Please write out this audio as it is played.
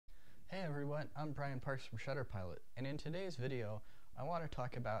everyone, I'm Brian Parks from ShutterPilot, and in today's video I want to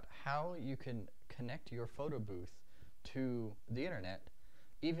talk about how you can connect your photo booth to the internet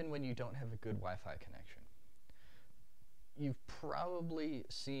even when you don't have a good Wi-Fi connection. You've probably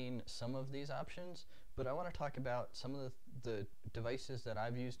seen some of these options, but I want to talk about some of the devices that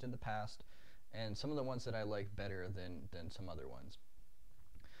I've used in the past and some of the ones that I like better than some other ones.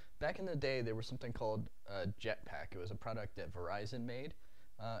 Back in the day, there was something called Jetpack. It was a product that Verizon made,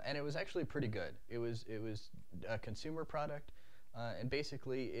 and it was actually pretty good. It was a consumer product, and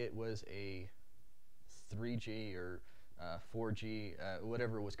basically it was a 3G or 4G,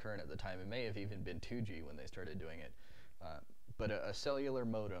 whatever was current at the time. It may have even been 2G when they started doing it, but a cellular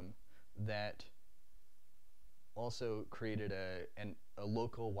modem that also created a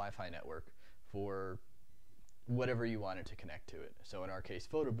local Wi-Fi network for whatever you wanted to connect to it. So in our case,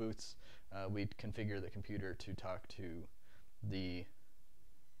 photo booths, we'd configure the computer to talk to the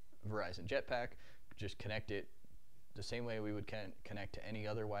Verizon Jetpack, just connect it the same way we would connect to any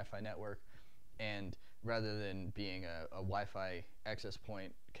other Wi-Fi network, and rather than being a Wi-Fi access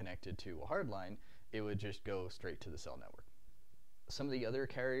point connected to a hardline, it would just go straight to the cell network. Some of the other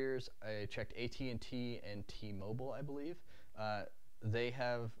carriers, I checked AT&T and T-Mobile, I believe. They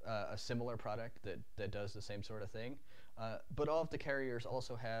have a similar product that does the same sort of thing, but all of the carriers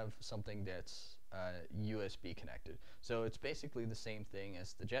also have something that's USB connected. So it's basically the same thing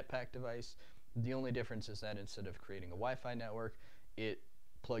as the Jetpack device. The only difference is that instead of creating a Wi-Fi network, it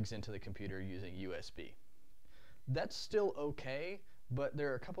plugs into the computer using USB. That's still okay, but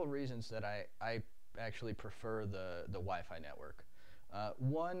there are a couple of reasons that I actually prefer the Wi-Fi network.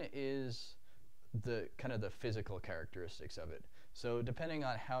 One is the physical characteristics of it. So depending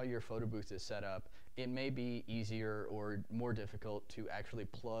on how your photo booth is set up, it may be easier or more difficult to actually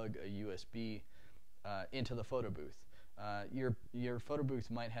plug a USB into the photo booth. Your photo booth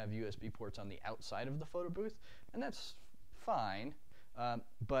might have USB ports on the outside of the photo booth, and that's fine,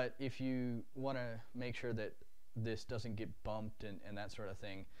 but if you want to make sure that this doesn't get bumped and that sort of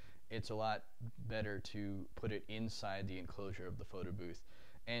thing, it's a lot better to put it inside the enclosure of the photo booth.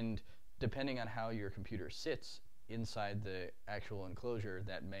 And depending on how your computer sits inside the actual enclosure,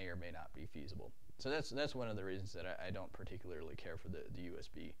 that may or may not be feasible. So that's one of the reasons that I don't particularly care for the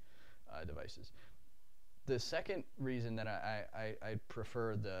USB devices. The second reason that I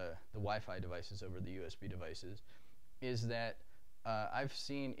prefer the Wi-Fi devices over the USB devices is that I've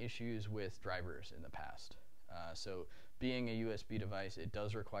seen issues with drivers in the past. So being a USB device, it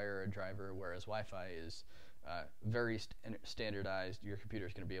does require a driver, whereas Wi-Fi is very standardized. Your computer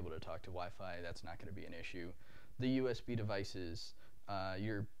is going to be able to talk to Wi-Fi. That's not going to be an issue. The USB devices,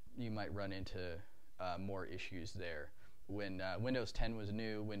 you might run into more issues there. When Windows 10 was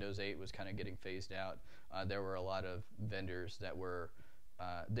new, Windows 8 was kind of getting phased out. There were a lot of vendors that were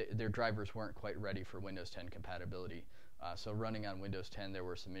their drivers weren't quite ready for Windows 10 compatibility. So running on Windows 10, there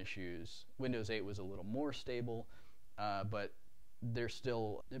were some issues. Windows 8 was a little more stable, but there's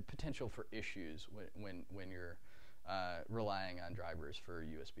still the potential for issues when you're relying on drivers for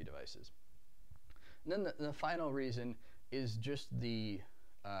USB devices. And then the final reason is just the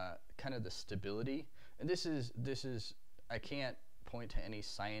the stability. And this is I can't point to any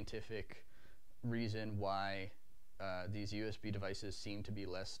scientific reason why these USB devices seem to be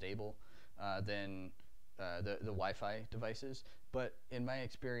less stable than the Wi-Fi devices, but in my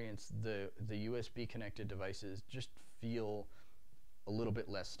experience, the USB connected devices just feel a little bit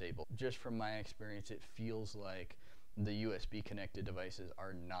less stable. Just from my experience, it feels like the USB connected devices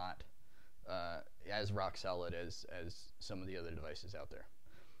are not as rock solid as some of the other devices out there.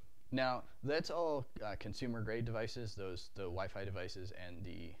 Now, that's all consumer grade devices, the Wi-Fi devices and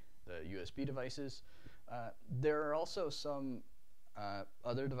the USB devices. There are also some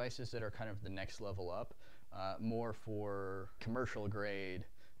other devices that are kind of the next level up, more for commercial grade,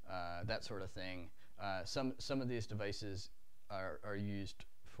 that sort of thing. Some of these devices are used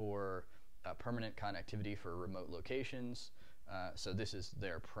for permanent connectivity for remote locations. So this is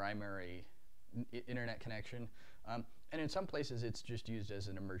their primary internet connection. And in some places it's just used as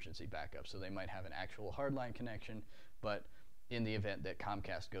an emergency backup. So they might have an actual hardline connection, but in the event that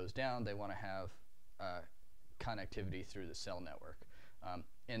Comcast goes down, they want to have connectivity through the cell network.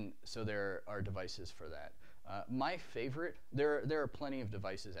 And so there are devices for that. My favorite, there are plenty of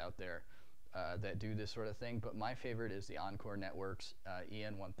devices out there that do this sort of thing, but my favorite is the Encore Networks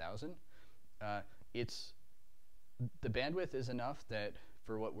EN1000. The bandwidth is enough that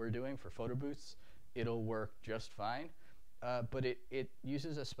for what we're doing for photo booths, it'll work just fine, but it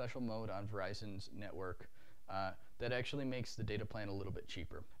uses a special mode on Verizon's network that actually makes the data plan a little bit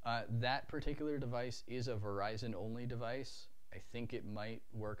cheaper. That particular device is a Verizon only device, I think it might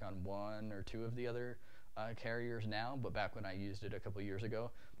work on one or two of the other carriers now, but back when I used it a couple years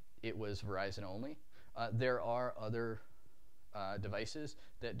ago, it was Verizon only. There are other devices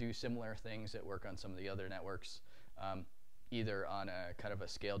that do similar things that work on some of the other networks, either on a kind of a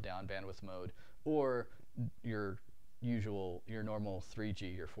scaled down bandwidth mode or your normal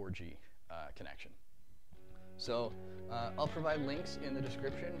 3G or 4G connection. So I'll provide links in the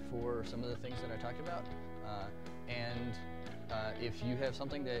description for some of the things that I talked about, and if you have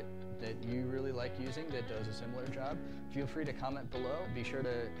something that you really like using that does a similar job, feel free to comment below. Be sure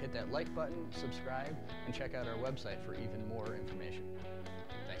to hit that like button, subscribe, and check out our website for even more information.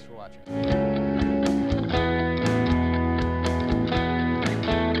 Thanks for watching.